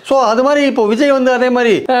கமலுக்கு. ஸோ அது மாதிரி இப்போ விஜய் வந்து அதே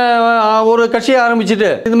மாதிரி ஒரு கட்சியை ஆரம்பிச்சுட்டு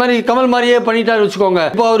இந்த மாதிரி கமல் மாதிரியே பண்ணிட்டாரு வச்சுக்கோங்க.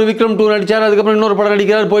 இப்போ அவர் விக்ரம் 2 நடிச்சார், அதுக்கப்புறம் இன்னொரு படம்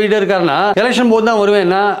நடிக்கிறார், போயிட்டே இருக்காருன்னா எலெக்ஷன் போது தான்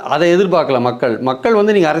வருவேன்னா அதை எதிர்பார்க்கல மக்கள்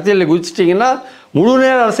வந்து நீங்க அரசியலில் குதிச்சிட்டீங்கன்னா முழு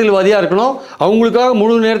நேர அரசியல்வாதியாக இருக்கணும், அவங்களுக்காக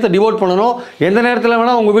முழு நேரத்தை டிவோட் பண்ணணும். எந்த நேரத்தில்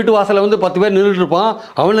வேணால் உங்கள் வீட்டு வாசலில் வந்து 10 பேர் நின்றுட்டு இருப்பான்,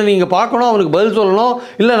 அவனை நீங்கள் பார்க்கணும், அவனுக்கு பதில் சொல்லணும்.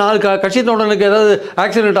 இல்லை 4 கட்சி தொண்டனுக்கு ஏதாவது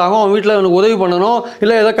ஆக்சிடென்ட் ஆகும், அவன் வீட்டில் அவனுக்கு உதவி பண்ணணும்.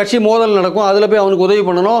 இல்லை ஏதாவது கட்சி மோதல் நடக்கும், அதில் போய் அவனுக்கு உதவி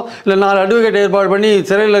பண்ணணும். இல்லை 4 அட்வொகேட் ஏற்பாடு பண்ணி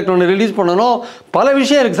சிறையில் இருக்கிறவனை ரிலீஸ் பண்ணணும். பல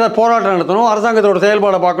விஷயம் இருக்குது சார். போராட்டம் நடத்தணும், அரசாங்கத்தோட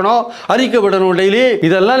செயல்பாடை பார்க்கணும், அறிக்கை விடணும் டெய்லி.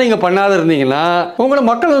 இதெல்லாம் நீங்கள் பண்ணாத இருந்தீங்கன்னா உங்களை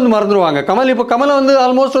மக்கள் வந்து மறந்துடுவாங்க. கமல் வந்து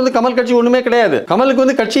ஆல்மோஸ்ட் வந்து கமல் கட்சி ஒன்றுமே கிடையாது. கமலுக்கு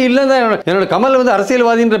வந்து கட்சி இல்லைன்னு தான் என்னோட கமல் வந்து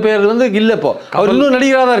அரசியல்வாதின்ற பேர் வந்து இல்ல. இப்போ அவர் இன்னும்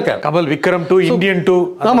நடிகராக தான் இருக்கார். கமல் விக்ரம் 2 இந்தியன் 2.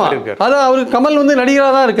 ஆமா, அதான் அவர் கமல் வந்து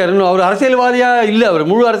நடிகராக தான் இருக்கார். இன்னும் அவர் அரசியல்வாதியா இல்ல, அவர்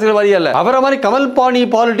முழு அரசியல்வாதியா இல்ல. அவரை மாதிரி கமல் பாணி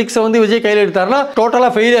பாலிடிக்ஸ் வந்து விஜய் கையில் எடுத்தாருன்னா டோட்டலா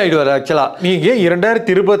ஃபெயில் ஆயிடுவார். ஆக்சுவலா நீங்க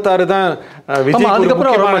 2026 தான்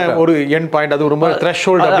அதுக்கப்புறம் ஒரு எண்ட் பாயிண்ட், அது ரொம்ப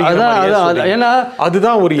த்ரெஷ்ஹோல்ட் அப்படிங்கறது. ஏன்னா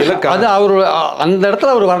அதுதான் ஒரு இலக்கு. அது அவர் அந்த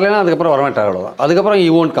இடத்துல அவர் வரலனா அதுக்கப்புறம் வர மாட்டார், அவ்வளவுதான். அதுக்கப்புறம் he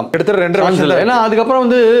won't come. கிட்டத்தட்ட 2 வருஷம். ஏன்னா அதுக்கப்புறம்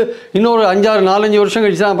வந்து இன்னொரு 4-5 வருஷம்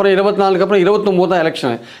கழிச்சு தான் அப்புறம் 24க்கு அப்புறம் 29 தான்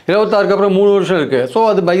எலெக்ஷன். 26க்கு அப்புறம் 3 வருஷம் இருக்கு. ஸோ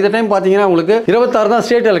அது பை த டைம் பார்த்தீங்கன்னா உங்களுக்கு 26 தான்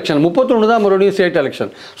ஸ்டேட் எலெக்ஷன், 31 தான் மறுபடியும் ஸ்டேட்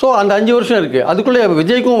எலெக்ஷன். ஸோ அந்த 5 வருஷம் இருக்கு. அதுக்குள்ளே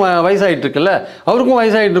விஜய்க்கும் வயசாயிட்டு இருக்குல்ல, அவருக்கும்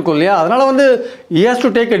வயசாயிட்டு இருக்கும் இல்லையா? அதனால வந்து he has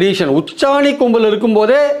to take a decision. உச்சாணி கும்பல்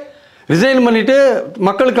இருக்கும்போதே ரிசைன் பண்ணிட்டு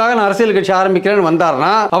மக்களுக்காக நான் அரசியல் கட்சி ஆரம்பிக்கிறேன்னு வந்தார்னா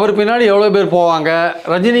அவர் பின்னாடி எவ்வளவு பேர் போவாங்க?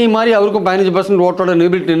 ரஜினி மாதிரி அவருக்கும் 15% ஓட்டோட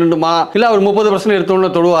நின்றுமா, இல்ல அவர் 30%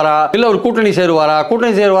 எடுத்தோன்னு தொடுவாரா, இல்ல அவர் கூட்டணி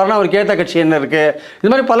சேருவார்னா அவருக்கு ஏற்ற கட்சி என்ன இருக்கு?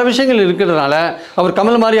 இது மாதிரி பல விஷயங்கள் இருக்கிறதுனால அவர்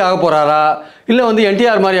கமல் மாதிரி ஆக போறாரா, இல்லை வந்து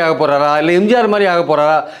என்டிஆர் மாதிரி ஆக போறாரா, இல்லை எம்ஜிஆர் மாதிரி ஆக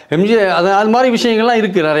போறாரா? அது மாதிரி விஷயங்கள்லாம்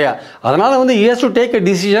இருக்கு நிறையா. அதனால வந்து he has to take a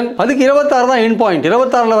decision. அதுக்கு 26 தான் எண்ட் பாயிண்ட்.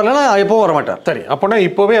 26ல் வரலன்னா எப்போ வர மாட்டார். சரி, அப்போனா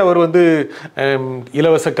இப்போவே அவர் வந்து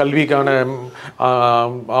இலவச கல்விக்கான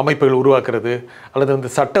அமைப்புகள் உருவாக்குறது அல்லது வந்து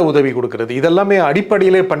சட்ட உதவி கொடுக்கறது இதெல்லாமே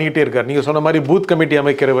அடிப்படையிலே பண்ணிக்கிட்டே இருக்காரு. நீங்க சொன்ன மாதிரி பூத் கமிட்டி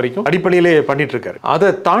அமைக்கிற வரைக்கும் அடிப்படையிலே பண்ணிட்டு இருக்காரு. அதை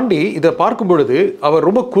தாண்டி இதை பார்க்கும் பொழுது அவர்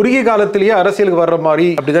ரொம்ப குறுகிய காலத்திலேயே அரசியலுக்கு வர்ற மாதிரி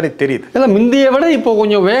அப்படிதான் தெரியுது. இல்லை, முந்தைய விட இப்போ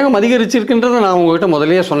கொஞ்சம் வேகம் அதிகரிச்சிருக்குன்றது நான் உங்ககிட்ட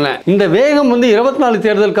முதல்லயே சொன்னேன். இந்த வேகம் வந்து 24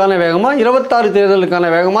 தேர்தலுக்கான வேகமா 26 தேர்தலுக்கான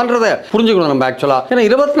வேகமான்றத புரிஞ்சுக்கணும் நம்ம ஆக்சுவலா. ஏன்னா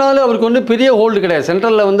 24 அவருக்கு வந்து பெரிய ஹோல்டு கிடையாது.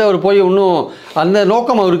 சென்ட்ரல்ல வந்து அவர் போய் இன்னும் அந்த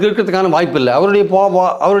நோக்கம் அவருக்கு இருக்கிறதுக்கான வாய்ப்பு இல்லை.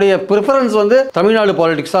 அவருடைய ப்ரிஃபரன்ஸ் வந்து தமிழ்நாடு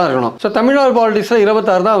பாலிடிக்ஸ் தான் இருக்கணும். ஸோ தமிழ்நாடு பாலிடிக்ஸ்ல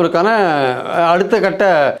 26 தான் அவருக்கான அடுத்த கட்ட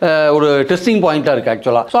ஒரு டெஸ்டிங் பாயிண்டா இருக்கு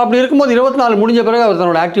ஆக்சுவலா. ஸோ அப்படி இருக்கும்போது 24 முடிஞ்ச பிறகு அவர்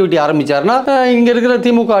தன்னோட ஆக்டிவிட்டி ஆரம்பிச்சாருன்னா இங்க இருக்கிற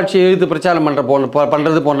திமுக ஆட்சியை எதிர்த்து பிரச்சாரம்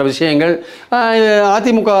பண்றது போன்ற விஷயங்கள்,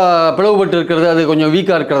 அதிமுக பிளவுபட்டு இருக்கிறது அது கொஞ்சம்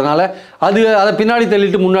வீக்காக இருக்கிறதுனால அதை பின்னாடி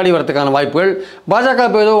தள்ளிட்டு முன்னாடி வரதுக்கான வாய்ப்புகள், பாஜக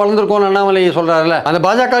இப்போ ஏதோ வளர்ந்துருக்கோம் அண்ணாமலை சொல்றாருல, அந்த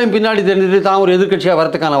பாஜகவையும் பின்னாடி தெரிஞ்சுட்டு தான் ஒரு எதிர்கட்சியாக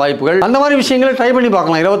வரதுக்கான வாய்ப்புகள், அந்த மாதிரி விஷயங்களை ட்ரை பண்ணி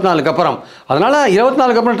பார்க்கலாம் 24க்கு அப்புறம். அதனால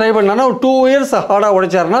 24க்கு அப்புறம் ட்ரை பண்ணா ஒரு 2 இயர்ஸ் ஹார்டாக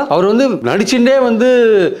உடைச்சாருன்னா அவர் வந்து நடிச்சுட்டே வந்து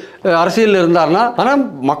அரசியலில் இருந்தார்னா, ஆனால்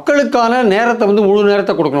மக்களுக்கான நேரத்தை வந்து முழு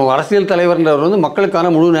நேரத்தை கொடுக்கணும். அரசியல் தலைவர்ன்றவர் வந்து மக்களுக்கான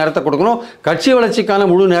முழு நேரத்தை கொடுக்கணும், கட்சி வளர்ச்சிக்கான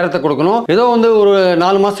முழு நேரத்தை கொடுக்கணும். ஏதோ வந்து ஒரு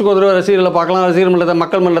 4 மாதத்துக்கு ஒரு ரசிகர்களை பார்க்கலாம், ரசிகர் மன்ற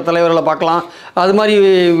மக்கள் மன்ற தலைவர்களை பார்க்கலாம், அது மாதிரி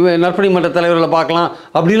நற்பணி மன்ற தலைவர்களை பார்க்கலாம்,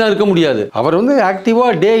 அப்படிலாம் இருக்க முடியாது. அவர் வந்து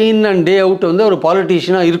ஆக்டிவாக டே இன் அண்ட் டே அவுட் வந்து ஒரு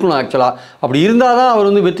பாலிட்டிஷியனாக இருக்கணும் ஆக்சுவலாக. அப்படி இருந்தால் தான் அவர்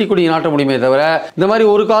வந்து வெற்றி கொடி நாட்ட முடியுமே தவிர இந்த மாதிரி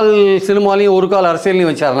ஒரு கால் சினிமாலையும் ஒரு கால்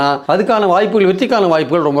அரசியலையும் வச்சார்னா அதுக்கான வாய்ப்புகள், வெற்றிக்கான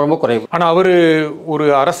வாய்ப்புகள் ரொம்ப ரொம்ப குறைவு. ஆனால் அவர் ஒரு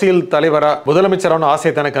அரசியல் தலைவரா முதலமைச்சரான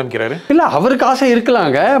ஆசையை தானே காமிக்கிறாரு. இல்ல அவருக்கு ஆசை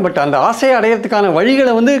இருக்கலாங்க, பட் அந்த ஆசையை அடையறதுக்கான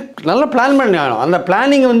வழிகளை வந்து நல்லா பிளான் பண்ணணும். அந்த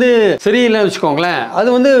பிளானிங் வந்து சரியில்லை வச்சுக்கோங்களேன், அது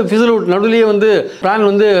வந்து ஃபிசல் அவுட், நடுவுலயே வந்து பிளான்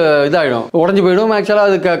வந்து இதாயிடும், உடஞ்சு போயிடும். ஆக்சுவலா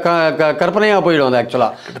அது கற்பனையா போயிடும் அது ஆக்சுவலா.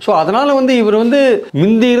 ஸோ அதனால வந்து இவர் வந்து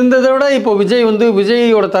முந்தி இருந்ததை விட இப்போ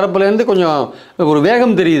விஜயோட தரப்புல இருந்து கொஞ்சம் ஒரு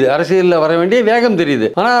வேகம் தெரியுது, அரசியலில் வர வேண்டிய வேகம் தெரியுது.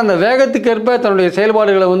 ஆனால் அந்த வேகத்துக்கு ஏற்ப தன்னுடைய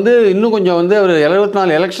செயல்பாடுகளை வந்து இன்னும் கொஞ்சம் வந்து அவர்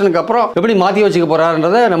 74 எலெக்ஷனுக்கு அப்புறம் எப்படி மாற்றி வச்சுக்க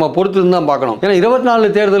போறாருன்றதை நம்ம பொறுத்து தான் பார்க்கணும். ஏன்னா 24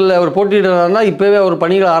 தேர்தலில் அவர் போட்டியிடுறாருன்னா இப்பவே அவர்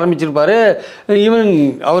பணிகளை ஆரம்பிச்சிருப்பாரு. ஈவன்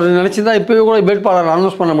அவர் நினைச்சுதான் இப்பவே கூட வேட்பாளர்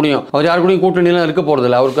அனௌன்ஸ் பண்ண முடியும். அவர் யாரு கூடயும் கூட்டணியெல்லாம் இருக்க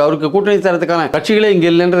போறதில்லை, அவருக்கு கூட்டணி தரத்துக்கான கட்சிகளே இங்கே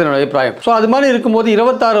இல்லைன்றது என்னோட அபிப்பிராயம். ஸோ அது மாதிரி இருக்கும்போது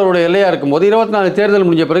 26 எல்லையா இருக்கும்போது 24 தேர்தல்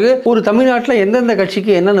முடிஞ்ச பிறகு ஒரு தமிழ்நாட்டில் எந்தெந்த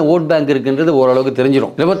கட்சிக்கு என்னென்ன ஓட் பேங்க் இருக்குன்றது ஓரளவுக்கு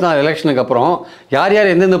தெரிஞ்சிடும். 24 எலெக்ஷனுக்கு அப்புறம் யார்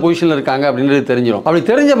யார் எந்தெந்த பொசிஷன்ல இருக்காங்க அப்படின்றது தெரிஞ்சிடும். அப்படி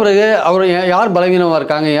தெரிஞ்ச பிறகு அவர் யார் பலவீனமா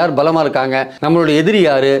இருக்காங்க, யார் பலமா இருக்காங்க, நம்மளுடைய எதிரி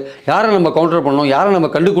யாரு, யாரை நம்ம கவுண்டர் பண்ணணும், யாரை நம்ம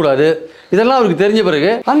கண்டுக்கூடாது, இதெல்லாம் அவருக்கு தெரிஞ்ச பிறகு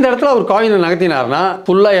அந்த இடத்துல அவர் காயினை நகர்த்தினார்னா,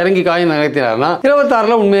 ஃபுல்லா இறங்கி காயினை நகர்த்தினார்னா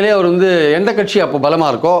 26 உண்மையிலேயே அவர் வந்து எந்த கட்சி அப்போ பலமா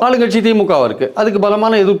இருக்கோ, ஆளுங்கட்சி திமுக இருக்கு, அதுக்கு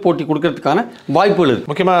பலமான எதிர்ப்பு போட்டி கொடுக்கறதுக்கான வாய்ப்புகள் இருக்கு.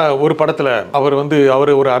 முக்கியமா ஒரு படத்துல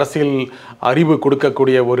அவர் ஒரு அரசியல் அறிவு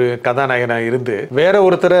கொடுக்கக்கூடிய ஒரு கதாநாயகனா இருந்து வேற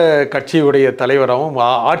ஒருத்தர கட்சியுடைய தலைவராகவும்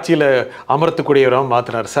ஆட்சியில அமர்த்தக்கூடியவராகவும்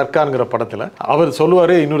மாத்தினார். சர்க்கார்ங்கிற படத்துல அவர்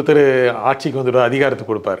சொல்லுவாரு, இன்னொருத்தர் ஆட்சிக்கு வந்து அதிகாரத்தை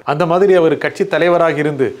கொடுப்பார். அந்த மாதிரி அவர் கட்சி தலைவராக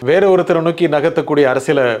இருந்து வேற ஒருத்தரை நோக்கி நகர்த்தக்கூடிய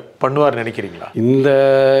அரசியலை பண்ணுவார் நினைக்கிறீங்களா? இந்த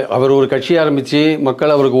அவர் ஒரு கட்சி ஆரம்பிச்சு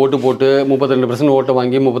மக்கள் அவருக்கு ஓட்டு போட்டு 32% ஓட்டு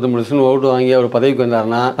வாங்கி 33% ஓட்டு வாங்கி அவர் பதவிக்கு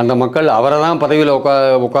வந்தார்னா அந்த மக்கள் அவரை தான் பதவியில்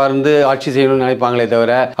உட்கார்ந்து ஆட்சி செய்யணும்னு நினைப்பாங்களே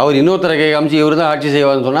தவிர அவர் இன்னொருத்தரை கை காமிச்சு இவர் தான் ஆட்சி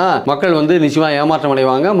செய்வார்னு சொன்னா மக்கள் வந்து நிச்சயமா ஏமாற்றம்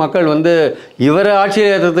அடைவாங்க. மக்கள் வந்து இவரை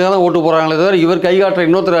ஆட்சியில் ஏற்றுறதுக்காக தான் ஓட்டு போறாங்களே தவிர இவர் கை காட்டுற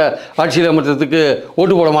இன்னொருத்தர ஆட்சியில் அமர்த்ததுக்கு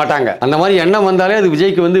ஓட்டு போட மாட்டாங்க. அந்த மாதிரி எண்ணம் வந்தாலே அது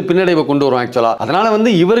விஜய்க்கு வந்து பின்னடைவை கொண்டு வரும் ஆக்சுவலா. அதனால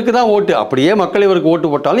வந்து இவருக்கு தான் ஓட்டு, அப்படியே மக்கள் இவருக்கு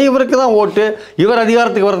ஓட்டு போட்டாலும் இவருக்கு தான் ஓட்டு, இவர்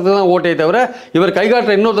அதிகாரத்துக்கு வரதுக்கு தான் ஓட்டே தவிர இவர்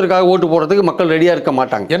கைகாட்டுற இன்னொருத்தருக்காக ஓட்டு போடுறதுக்கு மக்கள் ரெடியா இருக்க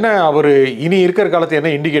மாட்டாங்க. என்ன அவர் இனி இருக்கிற காலத்தை என்ன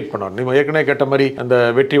இண்டிகேட் பண்ணுவார்? நீங்க ஏற்கனவே கேட்ட மாதிரி அந்த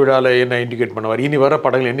வெற்றி விழால என்ன இண்டிகேட் பண்ணுவார், இனி வர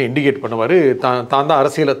படங்கள் என்ன இண்டிகேட் பண்ணுவார்? தான் தான்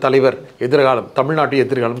அரசியல் தலைவர், எதிர்காலம் தமிழ்நாட்டு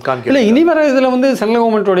எதிர்காலம் காண்கிறது. இனி வர இதுல வந்து சென்ட்ரல்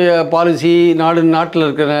கவர்மெண்ட்டுடைய பாலிசி, நாட்டில்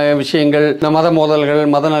இருக்கிற விஷயங்கள், மத மோதல்கள்,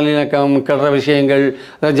 மத நல்லிணக்கம் கற்ற விஷயங்கள்,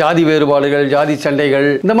 ஜாதி வேறுபாடுகள், ஜாதி சண்டைகள்,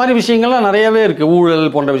 இந்த மாதிரி விஷயங்கள்லாம் நிறையவே இருக்கு,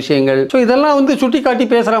 ஊழல் போன்ற விஷயங்கள். ஸோ இதெல்லாம் வந்து சுட்டி காட்டி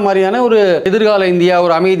பேசுற மாதிரியான ஒரு எதிர்கால இந்தியா,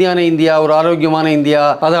 ஒரு அமைதியான இந்தியா, ஒரு ஆரோக்கியமான இந்தியா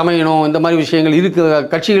அது அமையணும், இந்த மாதிரி விஷயங்கள் இருக்கு.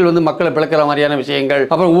 கட்சிகள் வந்து மக்களை பிளக்கிற மாதிரியான விஷயங்கள்,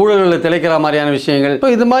 அப்புறம் ஊழல்களை திளைக்கிற மாதிரியான விஷயங்கள்,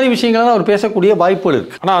 இது மாதிரி விஷயங்கள் அவர் பேசக்கூடிய வாய்ப்புகள்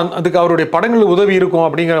இருக்கு. ஆனா அதுக்கு அவருடைய படங்கள் உதவி இருக்கும்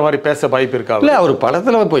அப்படிங்கிற மாதிரி பேச வாய்ப்பு இருக்கா? இல்ல, அவர்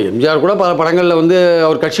படத்துல இப்போ எம்ஜிஆர் கூட பல படங்கள்ல வந்து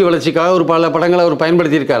அவர் கட்சி வளர்ச்சிக்காக ஒரு பல படங்களை அவர்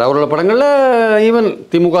பயன்படுத்தி இருக்காரு. அவரோட படங்கள்ல ஈவன்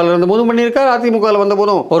திமுக இருந்த போதும் பண்ணியிருக்காரு, அதிமுக வந்த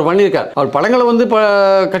போதும் அவர் பண்ணியிருக்காரு. அவர் படங்களை வந்து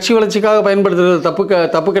கட்சி வளர்ச்சிக்காக பயன்படுத்துறது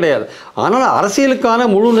தப்பு கிடையாது. ஆனால் அரசியலுக்கான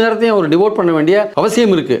முழு நேரத்தையும் அவர் டிவோட் பண்ண வேண்டிய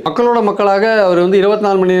அவசியம் இருக்கு. மக்களோட மக்களாக அவர் வந்து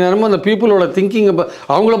 24 மணி நேரமும் அந்த பீப்புளோட திங்கிங்,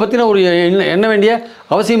 அவங்கள பத்தின ஒரு எண்ண வேண்டிய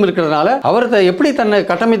அவசியம் இருக்கிறதுனால அவர் எப்படி தன்னை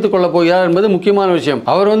கட்டமைத்துக் கொள்ள போகிறார் என்பது முக்கியமான விஷயம்.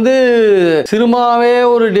 அவர் வந்து சினிமாவே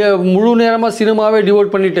ஒரு முழு நேரமா சினிமாவே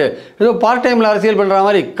டிவோட் பண்ணிட்டு ஏதோ பார்ட் டைம்ல அரசியல் பண்ற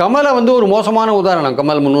மாதிரி கமலை வந்து ஒரு மோசமான உதாரணம்.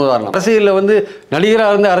 கமல் முன்னுதாரணம். அரசியலில் வந்து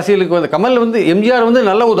நடிகராக இருந்து அரசியலுக்கு வந்து கமல் வந்து எம்ஜிஆர் வந்து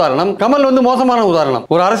நல்ல உதாரணம், கமல் வந்து மோசமான உதாரணம்.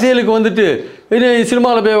 ஒரு அரசியலுக்கு வந்துட்டு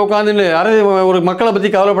சினிமாவில் போய் உட்காந்துன்னு ஒரு மக்களை பற்றி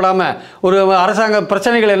கவலைப்படாமல், ஒரு அரசாங்க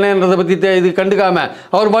பிரச்சனைகள் என்னன்றதை பற்றி இது கண்டுக்காம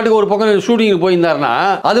அவர் பாட்டுக்கு ஒரு பக்கம் ஷூட்டிங்கு போயிருந்தாருன்னா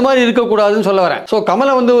அது மாதிரி இருக்கக்கூடாதுன்னு சொல்ல வரேன். ஸோ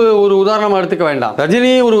கமலை வந்து ஒரு உதாரணமாக எடுத்துக்க வேண்டாம்,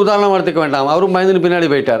 ரஜினியும் ஒரு உதாரணமாக எடுத்துக்க வேண்டாம். அவரும் பயந்து பின்னாடி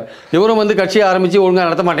போயிட்டார், இவரும் வந்து கட்சியை ஆரம்பித்து ஒழுங்காக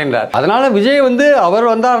நடத்த மாட்டேன்றார். அதனால விஜய் வந்து அவர்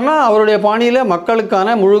வந்தார்னா அவருடைய பாணியில்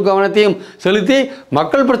மக்களுக்கான முழு கவனத்தையும் செலுத்தி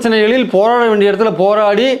மக்கள் பிரச்சனைகளில் போராட வேண்டிய இடத்துல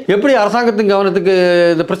போராடி எப்படி அரசாங்கத்தின் கவனத்துக்கு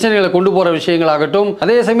இந்த பிரச்சனைகளை கொண்டு போகிற விஷயங்களாகட்டும்,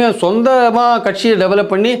 அதே சமயம் சொந்தமாக கட்சியை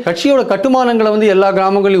டெவலப் பண்ணி கட்சியோட கட்டுமானங்களை வந்து எல்லா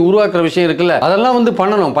கிராமங்களையும் உருவாக்குற விஷயம் இருக்குல்ல, அதெல்லாம் வந்து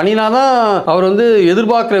பண்ணணும். பண்ணினாதான் அவர் வந்து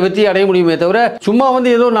எதிர்பார்க்கிற வெற்றியை அடைய முடியுமே தவிர சும்மா வந்து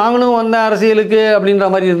ஏதோ நாங்களும் வந்த அரசியலுக்கு அப்படின்ற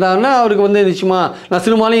மாதிரி இருந்தாங்கன்னா அவருக்கு வந்து நிச்சயமா நான்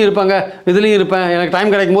சினிமாலையும் இருப்பாங்க, இதுலையும் இருப்பேன், எனக்கு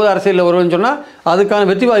டைம் கிடைக்கும் போது அரசியலில் வருவேன்னு சொன்னா அதுக்கான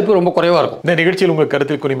வெற்றி வாய்ப்பு ரொம்ப குறைவா இருக்கும். இந்த நிகழ்ச்சியில் உங்கள்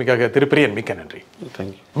கருத்தில் குறிமிக்காக திருப்பிரியன் மிக்க நன்றி.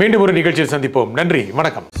 மீண்டும் ஒரு நிகழ்ச்சியில் சந்திப்போம். நன்றி,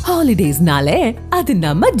 வணக்கம். ஹாலிடேஸ்னாலே அது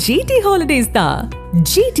நம்ம GT ஹாலிடேஸ் தான்.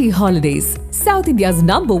 GT Holidays, South India's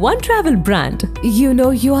 #1 travel brand. You know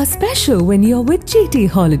you are special when you're with GT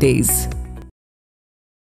Holidays.